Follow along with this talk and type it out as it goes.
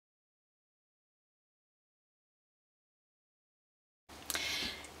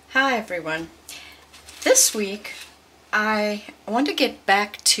Hi everyone. This week I want to get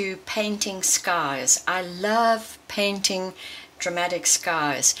back to painting skies. I love painting dramatic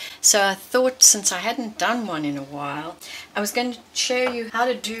skies. So I thought, since I hadn't done one in a while, I was going to show you how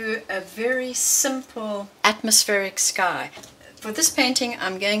to do a very simple atmospheric sky. For this painting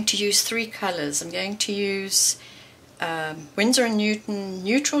I'm going to use three colors. I'm going to use Winsor & Newton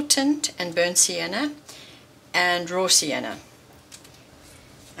neutral tint and burnt sienna and raw sienna.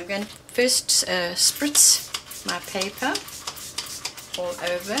 I'm going to first spritz my paper all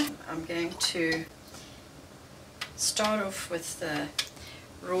over. I'm going to start off with the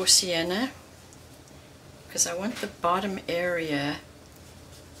raw sienna because I want the bottom area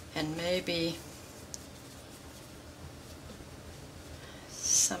and maybe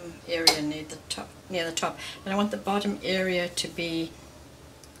some area near the top. And I want the bottom area to be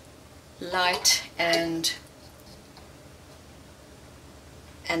light and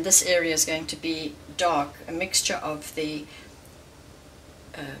this area is going to be dark, a mixture of the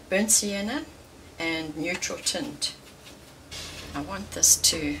burnt sienna and neutral tint. I want this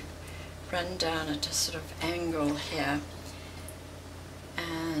to run down at a sort of angle here,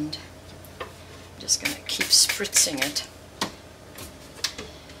 and I'm just going to keep spritzing it.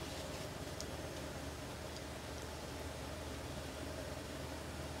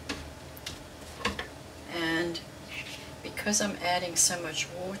 And because I'm adding so much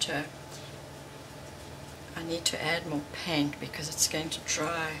water, I need to add more paint because it's going to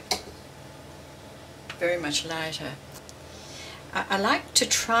dry very much lighter. I like to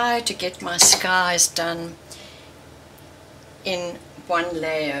try to get my skies done in one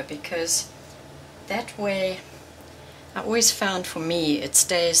layer because that way, I always found for me, it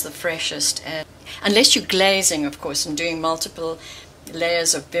stays the freshest. And unless you're glazing, of course, and doing multiple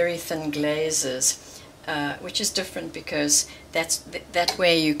layers of very thin glazes, which is different because that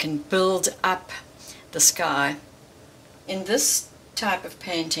way you can build up the sky. In this type of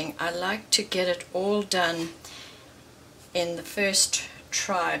painting, I like to get it all done in the first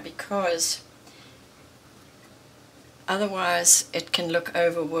try because otherwise it can look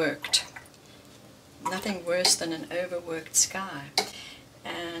overworked. Nothing worse than an overworked sky.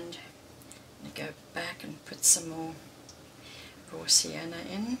 And I'm going to go back and put some more raw sienna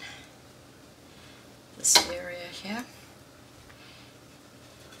in this area here.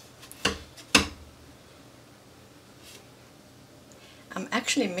 I'm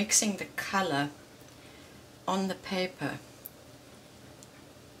actually mixing the color on the paper.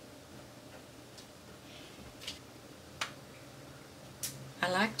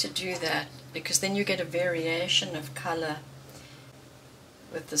 I like to do that because then you get a variation of color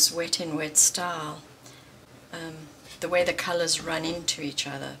with this wet in wet style, the way the colors run into each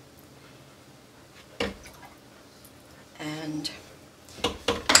other. And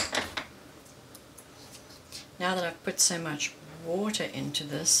now that I've put so much water into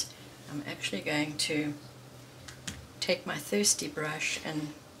this, I'm actually going to take my thirsty brush and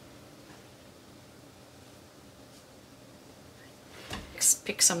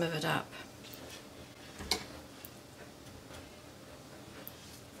pick some of it up.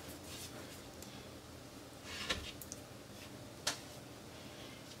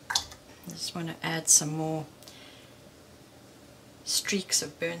 I just want to add some more streaks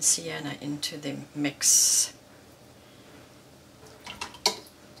of burnt sienna into the mix.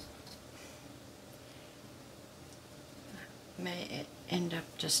 I may end up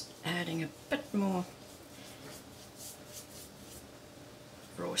just adding a bit more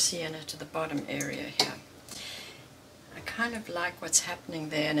raw sienna to the bottom area here. I kind of like what's happening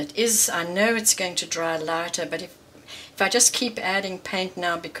there, and it is, I know it's going to dry lighter, but if I just keep adding paint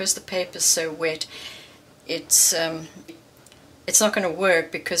now, because the paper's so wet, it's not going to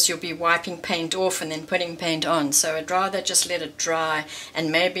work because you'll be wiping paint off and then putting paint on. So I'd rather just let it dry,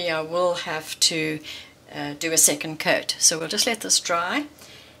 and maybe I will have to do a second coat. So we'll just let this dry,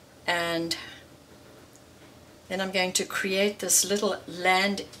 and then I'm going to create this little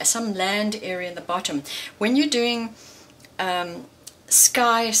some land area in the bottom. When you're doing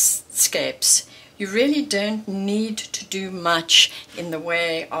skyscapes, you really don't need to do much in the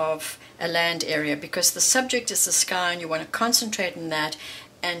way of a land area because the subject is the sky and you want to concentrate on that.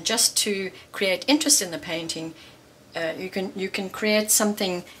 And just to create interest in the painting, you can create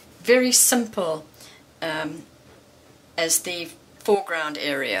something very simple as the foreground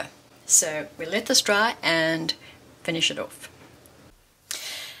area. So we'll let this dry and finish it off.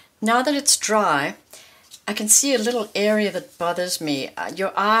 Now that it's dry, I can see a little area that bothers me.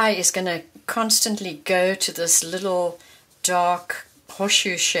 Your eye is going to constantly go to this little dark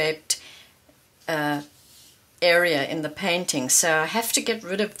horseshoe-shaped area in the painting, so I have to get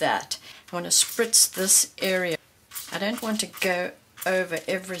rid of that. I want to spritz this area. I don't want to go over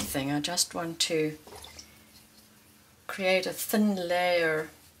everything. I just want to create a thin layer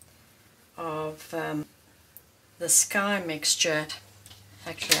of the sky mixture.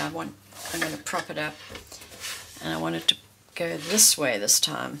 Actually, I'm going to prop it up, and I want it to go this way this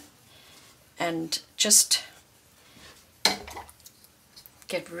time, and just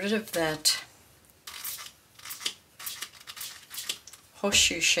get rid of that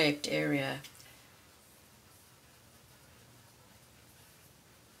horseshoe shaped area.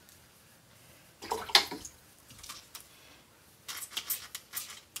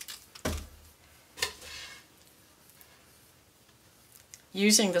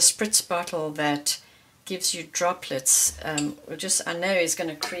 Using the spritz bottle that gives you droplets, I know is going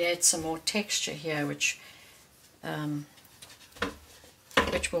to create some more texture here, which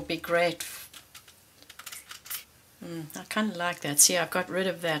will be great. I kind of like that. See, I've got rid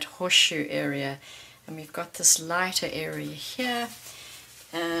of that horseshoe area, and we've got this lighter area here.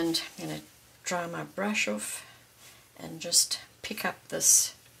 And I'm going to dry my brush off and just pick up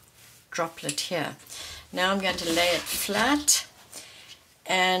this droplet here. Now I'm going to lay it flat,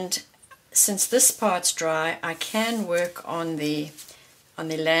 and since this part's dry, I can work on the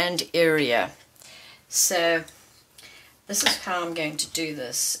land area. So this is how I'm going to do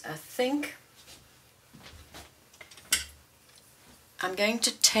this. I think I'm going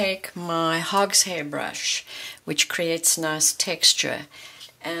to take my hog's hair brush, which creates nice texture,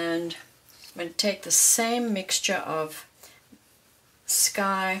 and I'm going to take the same mixture of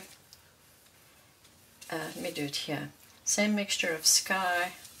sky, let me do it here, same mixture of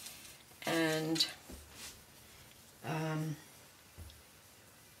sky and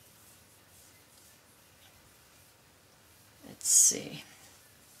let's see,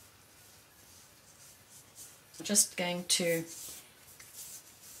 I'm just going to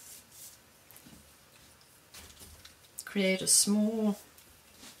create a small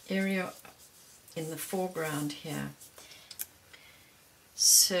area in the foreground here.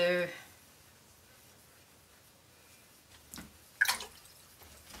 So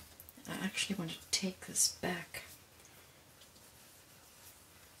I actually want to take this back.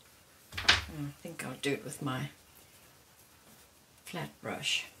 I think I'll do it with my flat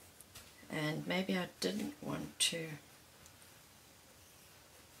brush. And maybe I didn't want to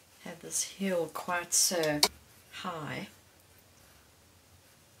have this hill quite so high.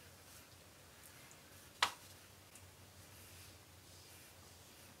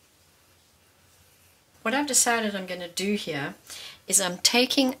 What I've decided I'm going to do here is I'm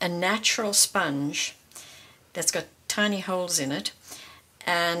taking a natural sponge that's got tiny holes in it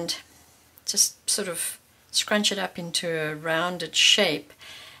and just sort of scrunch it up into a rounded shape,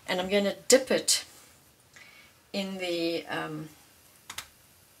 and I'm going to dip it in the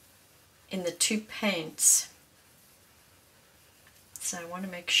two paints. So I want to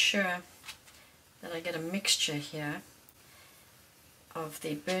make sure that I get a mixture here of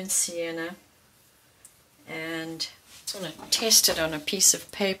the burnt sienna, and I'm going to test it on a piece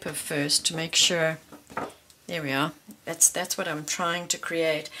of paper first to make sure. There we are. That's what I'm trying to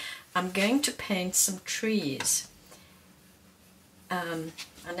create. I'm going to paint some trees. I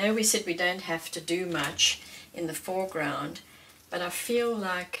know we said we don't have to do much in the foreground, but I feel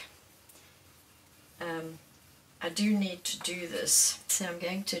like I do need to do this. So I'm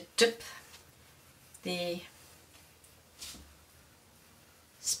going to dip the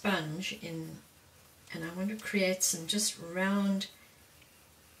sponge in, and I want to create some just round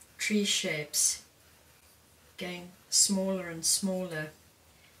tree shapes, going smaller and smaller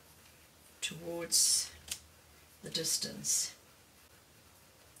towards the distance.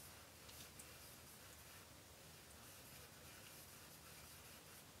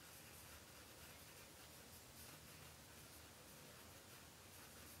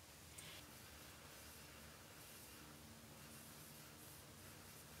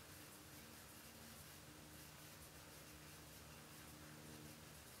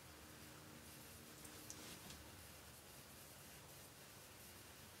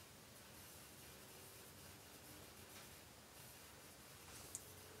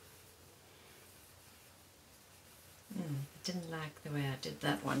 Didn't like the way I did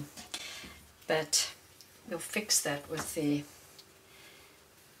that one, but we'll fix that with the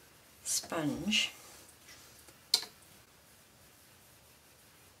sponge.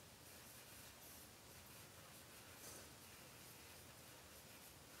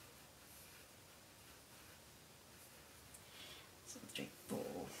 So 3, 4.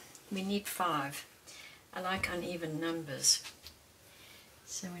 We need 5. I like uneven numbers,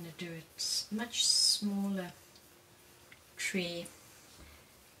 so I'm going to do it much smaller tree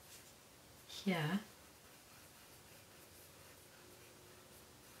here.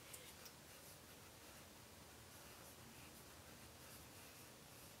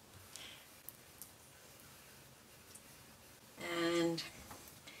 And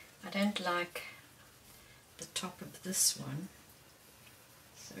I don't like the top of this one,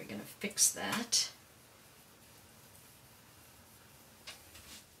 so we're going to fix that.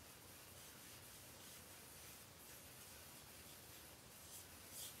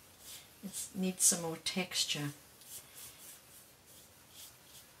 It needs some more texture.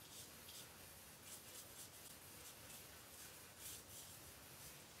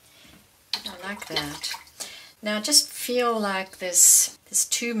 I like that. Now I just feel like there's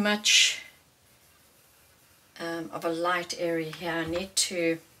too much of a light area here. I need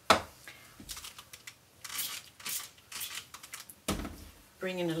to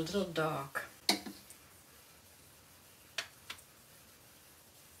bring in a little dark.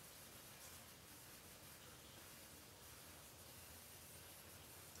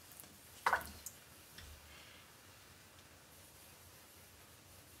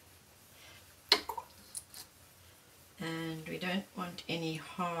 And we don't want any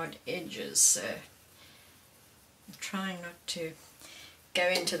hard edges, so I'm trying not to go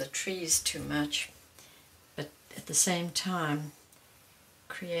into the trees too much, but at the same time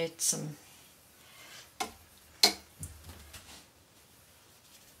create some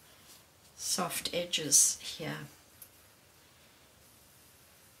soft edges here.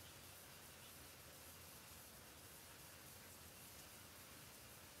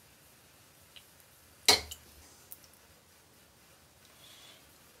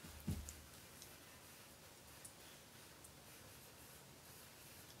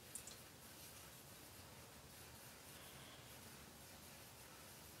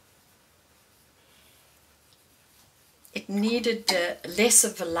 It needed less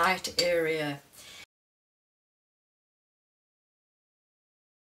of a light area.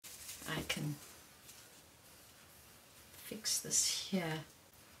 I can fix this here.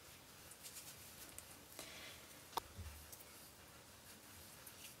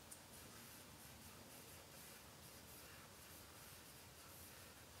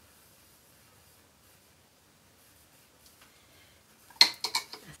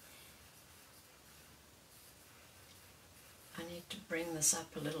 I need to bring this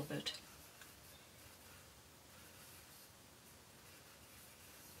up a little bit.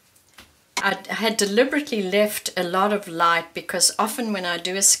 I had deliberately left a lot of light because often when I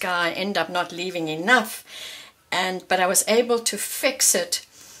do a sky I end up not leaving enough, but I was able to fix it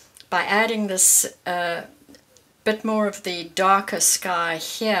by adding this bit more of the darker sky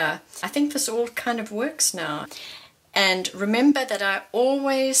here. I think this all kind of works now. And remember that I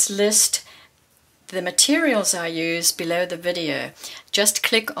always list the materials I use below the video. Just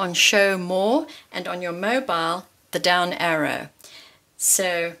click on show more and on your mobile the down arrow.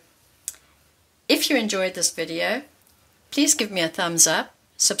 So if you enjoyed this video, please give me a thumbs up,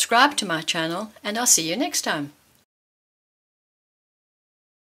 subscribe to my channel, and I'll see you next time.